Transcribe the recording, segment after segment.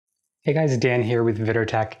Hey guys, Dan here with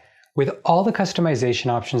VidderTech. With all the customization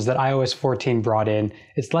options that iOS 14 brought in,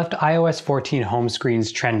 it's left iOS 14 home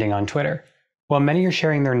screens trending on Twitter. While many are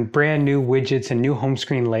sharing their brand new widgets and new home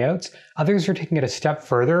screen layouts, others are taking it a step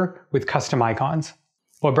further with custom icons.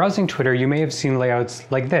 While browsing Twitter, you may have seen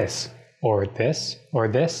layouts like this, or this, or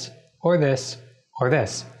this, or this, or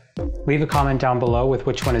this. Leave a comment down below with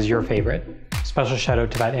which one is your favorite. Special shout out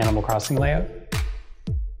to that Animal Crossing layout.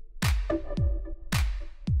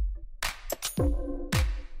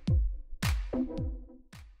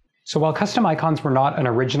 So while custom icons were not an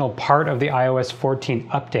original part of the iOS 14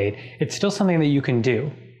 update, it's still something that you can do.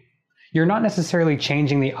 You're not necessarily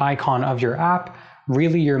changing the icon of your app,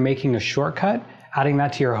 really you're making a shortcut, adding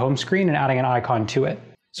that to your home screen and adding an icon to it.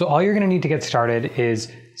 So all you're going to need to get started is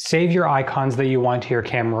save your icons that you want to your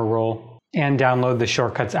camera roll and download the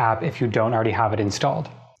Shortcuts app if you don't already have it installed.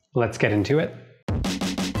 Let's get into it.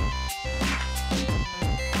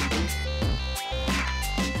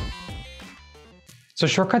 So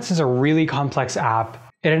Shortcuts is a really complex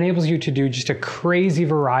app. It enables you to do just a crazy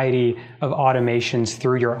variety of automations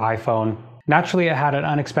through your iPhone. Naturally, it had an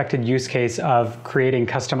unexpected use case of creating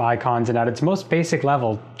custom icons and at its most basic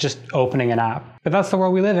level, just opening an app. But that's the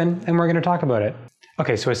world we live in, and we're going to talk about it.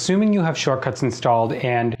 Okay, so assuming you have Shortcuts installed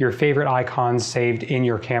and your favorite icons saved in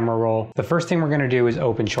your camera roll, the first thing we're going to do is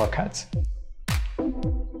open Shortcuts.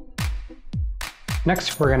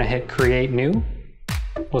 Next, we're going to hit Create New.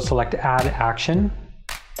 We'll select Add Action.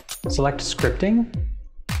 Select Scripting.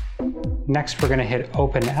 Next, we're going to hit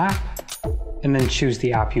Open App, and then choose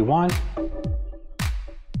the app you want.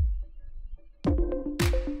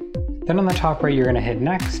 Then on the top right, you're going to hit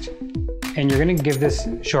Next, and you're going to give this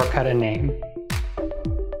shortcut a name.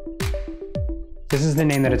 This is the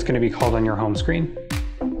name that it's going to be called on your home screen.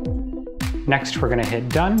 Next, we're going to hit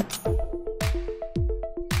Done.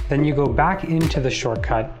 Then you go back into the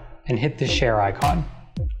shortcut and hit the share icon.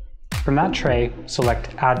 From that tray, select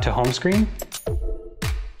Add to Home Screen,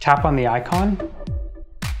 tap on the icon,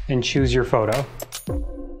 and choose your photo.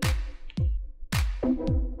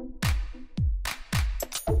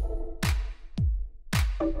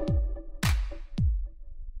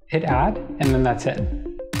 Hit Add, and then that's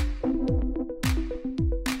it.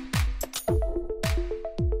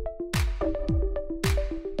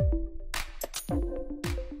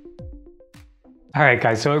 Alright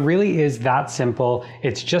guys, so it really is that simple.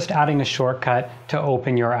 It's just adding a shortcut to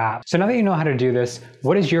open your app. So now that you know how to do this,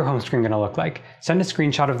 what is your home screen going to look like? Send a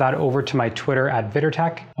screenshot of that over to my Twitter at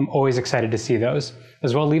VidderTech. I'm always excited to see those.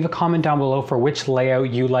 As well, leave a comment down below for which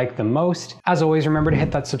layout you like the most. As always, remember to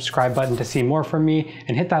hit that subscribe button to see more from me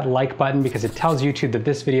and hit that like button because it tells YouTube that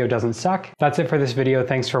this video doesn't suck. That's it for this video.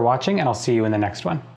 Thanks for watching and I'll see you in the next one.